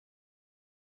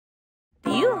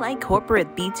like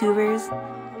corporate VTubers?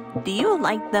 Do you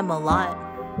like them a lot?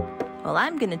 Well,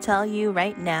 I'm gonna tell you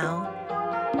right now.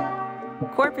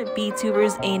 Corporate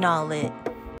VTubers ain't all it.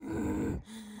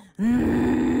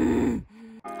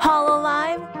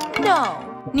 Hololive? No.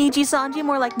 Niji Sanji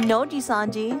more like Noji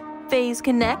Sanji. Phase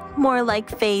Connect more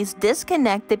like Phase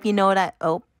Disconnect if you know what I—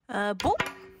 oh. Boop.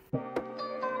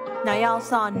 Now y'all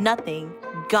saw nothing.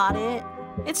 Got it?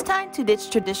 It's time to ditch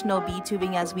traditional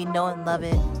VTubing as we know and love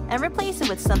it and replace it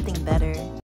with something better.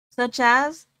 Such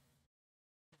as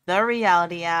the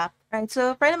reality app. Right,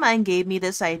 so a friend of mine gave me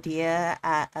this idea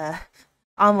at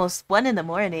almost 1 in the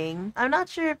morning. I'm not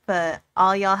sure if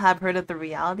all y'all have heard of the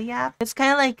reality app. It's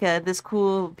kind of like this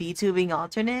cool VTubing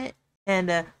alternate.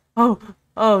 And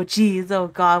oh geez, oh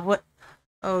god, what?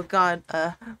 Oh god,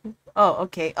 oh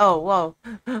okay, oh whoa,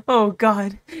 oh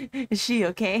god, is she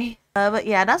okay? But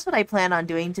yeah, that's what I plan on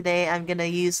doing today. I'm gonna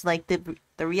use like the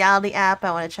reality app.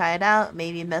 I want to try it out,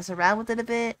 maybe mess around with it a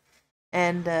bit,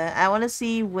 and I want to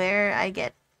see where I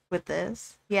get with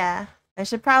this. Yeah, I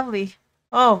should probably—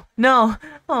 oh no,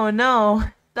 oh no,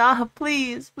 stop,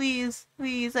 please, please,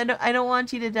 please. I don't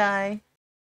want you to die.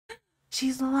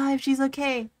 She's alive. She's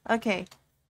okay. Okay.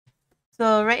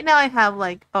 So right now I have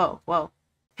like— oh whoa,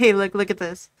 hey, look at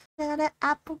this.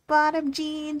 Apple bottom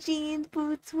jeans,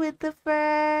 boots with the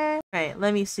fur. Right,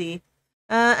 let me see.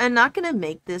 I'm not gonna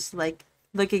make this like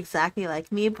look exactly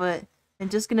like me, but I'm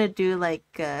just gonna do like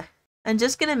I'm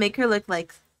just gonna make her look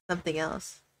like something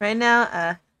else. Right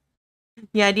now,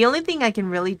 yeah, the only thing I can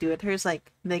really do with her is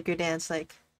like make her dance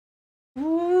like—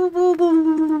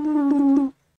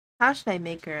 how should I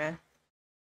make her?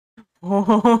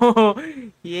 Oh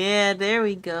yeah, there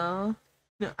we go.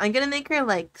 No, I'm gonna make her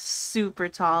like super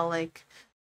tall,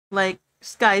 like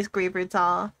skyscraper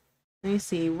tall. Let me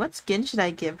see, what skin should I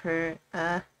give her?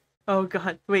 Oh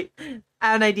god, wait,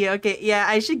 I have an idea. Okay, yeah,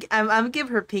 I should— I'm gonna give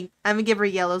her pink. I'm gonna give her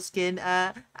yellow skin.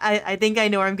 I think I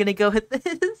know where I'm gonna go with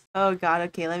this. Oh god,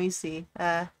 okay, let me see.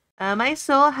 My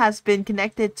soul has been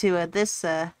connected to this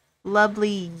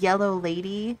lovely yellow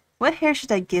lady. What hair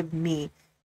should I give me?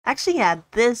 Actually, yeah,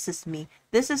 this is me.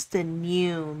 This is the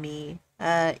new me.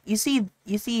 You see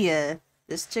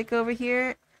this chick over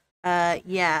here?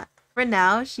 Yeah, for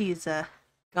now, she's,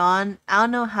 gone. I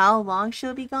don't know how long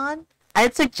she'll be gone.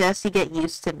 I'd suggest you get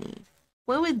used to me.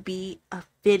 What would be a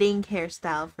fitting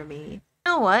hairstyle for me?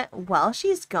 You know what? While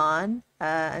she's gone,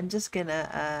 I'm just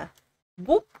gonna,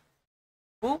 whoop,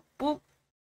 whoop, whoop.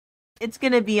 It's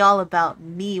gonna be all about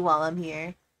me while I'm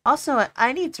here. Also,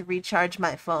 I need to recharge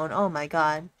my phone. Oh my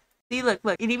god. See, look.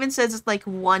 It even says it's like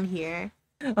 1 here.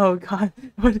 Oh god.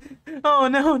 Oh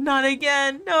no, not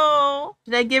again. No.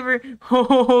 Should I give her—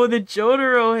 oh, the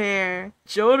Jotaro hair.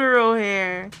 Jotaro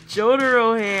hair.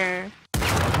 Jotaro hair.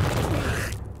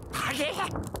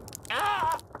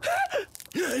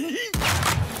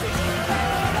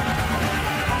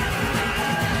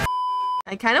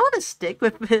 I kind of want to stick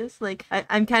with this. Like,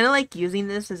 I'm kind of like using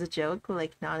this as a joke,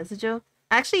 like not as a joke.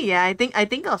 Actually, yeah, I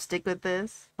think I'll stick with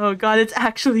this. Oh god, it's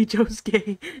actually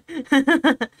Josuke.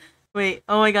 Wait,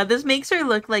 oh my god, this makes her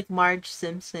look like Marge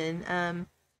Simpson.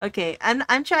 Okay,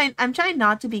 I'm trying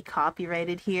not to be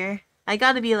copyrighted here. I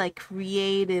gotta be like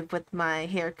creative with my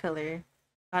hair color.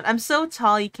 God, I'm so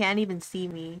tall you can't even see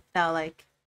me without like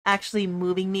actually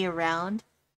moving me around.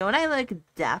 Don't I look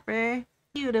dapper?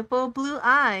 Beautiful blue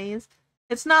eyes.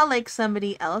 It's not like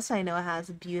somebody else I know has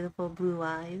beautiful blue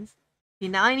eyes. See,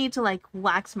 now I need to like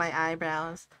wax my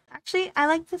eyebrows. Actually, I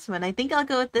like this one. I think I'll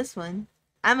go with this one.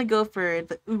 I'm gonna go for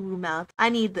the ooh mouth. I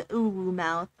need the ooh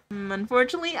mouth.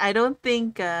 Unfortunately, I don't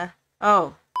think,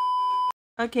 oh.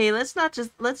 Okay, let's not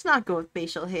go with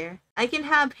facial hair. I can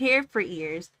have hair for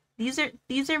ears. These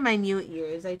are my new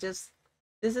ears. This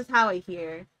is how I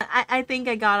hear. I think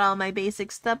I got all my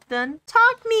basic stuff done.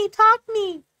 Talk me!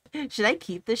 Should I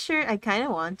keep this shirt? I kind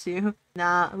of want to.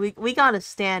 Nah, we gotta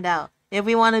stand out. If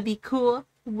we want to be cool,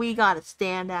 we gotta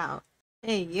stand out.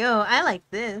 Hey, yo, I like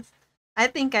this. I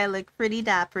think I look pretty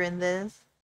dapper in this.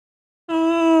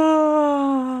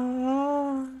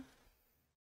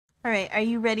 Alright, are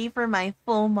you ready for my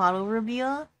full model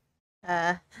reveal?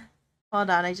 Hold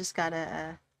on, I just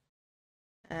gotta,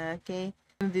 okay.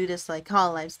 I'm gonna do this like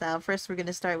Hololive style. First, we're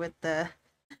gonna start with the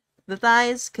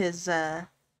thighs, cause,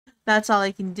 that's all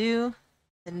I can do.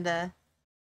 And,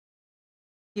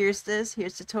 here's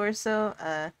the torso,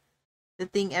 the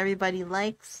thing everybody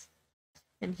likes.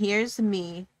 And here's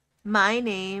me. My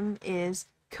name is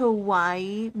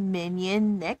Kawaii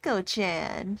Minion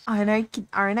Neko-chan.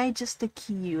 Aren't I just the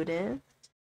cutest?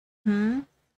 You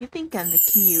think I'm the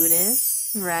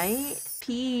cutest, right?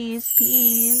 Peas.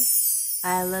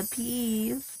 I love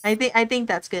peas. I think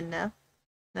that's good enough.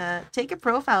 Take a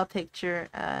profile picture.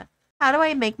 How do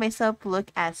I make myself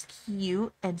look as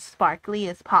cute and sparkly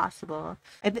as possible?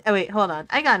 Oh wait, hold on.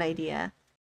 I got an idea.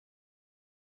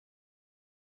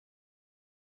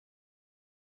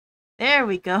 There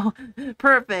we go.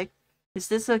 Perfect. Is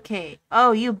this okay?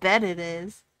 Oh, you bet it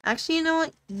is. Actually, you know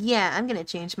what? Yeah, I'm gonna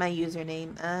change my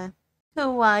username.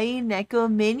 Kawaii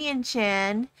Neko Minion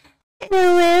Chan.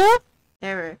 Hello?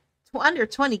 Error. Under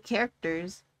 20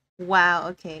 characters. Wow,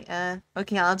 okay.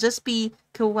 Okay, I'll just be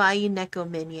Kawaii Neko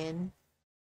Minion.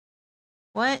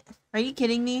 What? Are you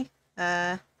kidding me?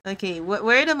 Okay,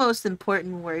 where are the most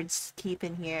important words keep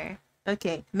in here?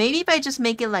 Okay, maybe if I just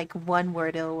make it like one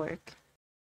word, it'll work.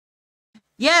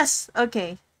 Yes!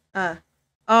 Okay.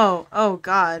 Oh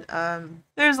god.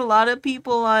 There's a lot of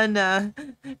people on,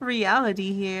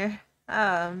 reality here.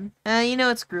 You know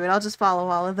what, screw it. I'll just follow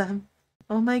all of them.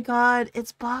 Oh my god,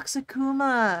 it's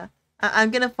Boxakuma!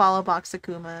 I'm gonna follow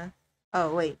Boxakuma.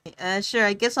 Oh, wait. Sure,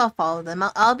 I guess I'll follow them.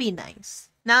 I'll be nice.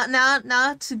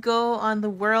 Now to go on the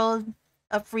world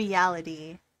of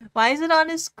reality. Why is it on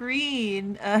his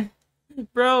screen?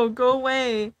 Bro, go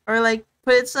away. Or like,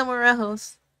 put it somewhere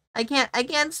else. I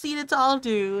can't see the tall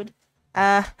dude.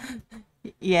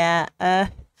 Yeah,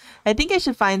 I think I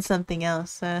should find something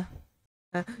else.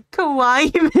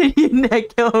 Kawaii Minion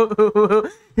Neko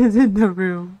is in the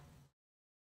room.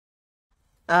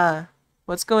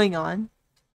 What's going on?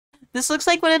 This looks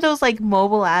like one of those, like,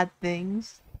 mobile ad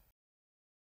things.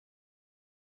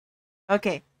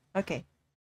 Okay.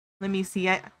 Let me see.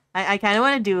 I kind of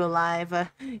want to do a live.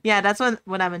 Yeah, that's what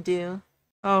I'm gonna do.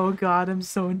 Oh god, I'm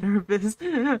so nervous.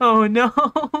 Oh no.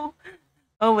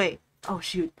 Oh wait. Oh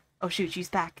shoot, she's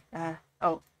back.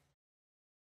 Oh.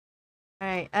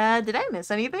 Alright, did I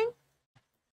miss anything?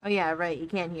 Oh yeah, right, you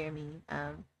can't hear me.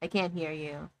 I can't hear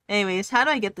you. Anyways, how do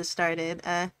I get this started?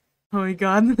 Oh my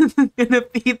god, this is gonna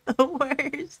be the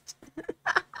worst.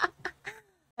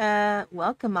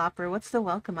 Welcome offer. What's the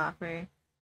welcome offer?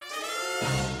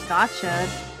 Gotcha.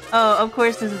 Oh, of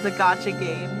course this is a gotcha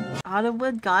game.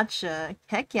 Autowood gotcha.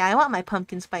 Heck yeah, I want my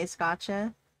pumpkin spice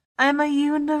gotcha. I'm a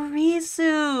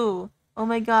Yunarisu! Oh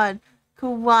my god.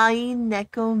 Kawaii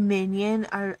Neko Minion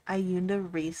are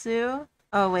Ayunarisu?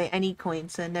 Oh wait, I need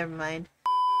coins, so never mind.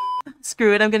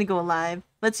 Screw it, I'm gonna go live.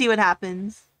 Let's see what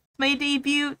happens. My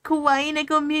debut! Kawaii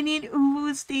Neko Minion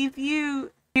Uwu's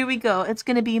debut! Here we go. It's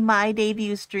gonna be my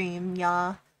debut stream,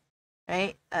 y'all.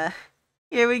 Right?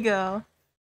 Here we go.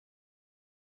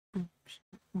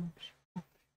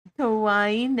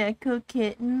 Kawaii Neko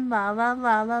Kitten, la la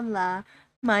la la la.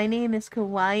 My name is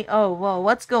Kawaii. Oh, whoa,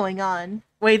 what's going on?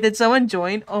 Wait, did someone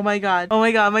join? Oh my god. Oh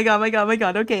my god, my god, my god, my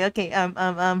god. Okay.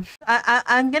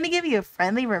 I'm gonna give you a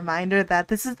friendly reminder that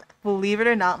this is, believe it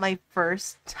or not, my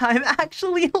first time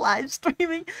actually live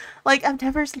streaming. Like,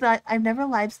 I've never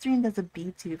live streamed as a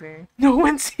VTuber. No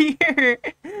one's here.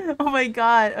 Oh my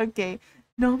god, okay.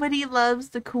 Nobody loves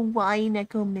the Kawaii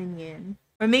Neko Minion.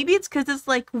 Or maybe it's because it's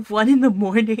like 1 in the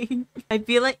morning. I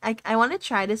feel like I want to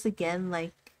try this again,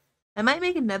 like, I might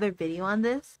make another video on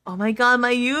this. Oh my god,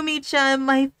 my Yumi-chan,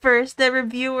 my first ever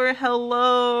viewer,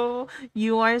 hello!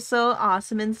 You are so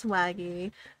awesome and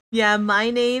swaggy. Yeah, my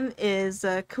name is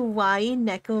Kawaii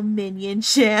Neko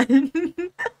Minion-chan.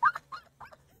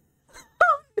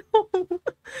 Oh no!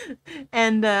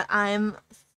 And I'm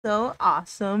so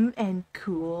awesome and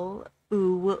cool.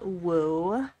 Ooh,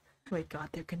 woo. Oh my god,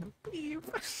 they're gonna leave.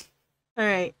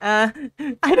 Alright, I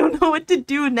don't know what to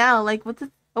do now. Like, what's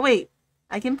the... Oh wait.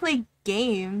 I can play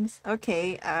games.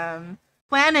 Okay,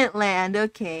 Planet Land,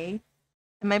 okay.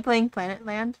 Am I playing Planet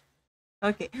Land?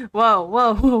 Okay. Whoa,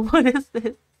 what is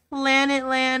this? Planet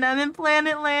Land, I'm in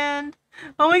Planet Land.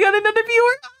 Oh my god, another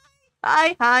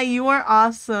viewer! Hi, you are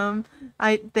awesome.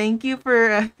 I thank you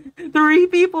for 3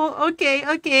 people. Okay,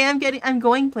 I'm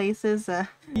going places.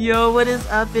 Yo, what is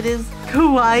up? It is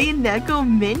Kawaii Neko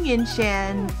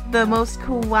Minion-chan, the most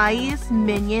kawaiiest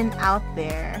minion out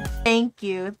there. Thank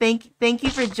you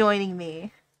for joining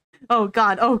me. Oh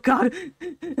god,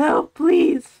 help,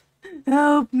 please,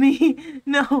 help me.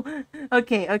 No,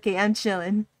 okay, I'm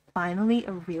chilling. Finally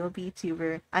a real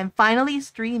VTuber. I'm finally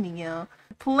streaming, yo.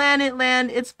 Planet Land,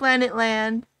 it's Planet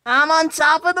Land. I'm on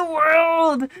top of the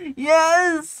world!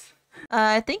 Yes!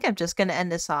 I think I'm just gonna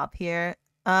end this off here.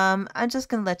 I'm just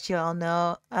gonna let you all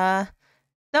know,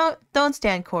 don't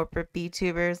stand corporate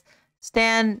VTubers.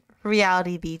 Stand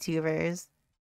reality VTubers.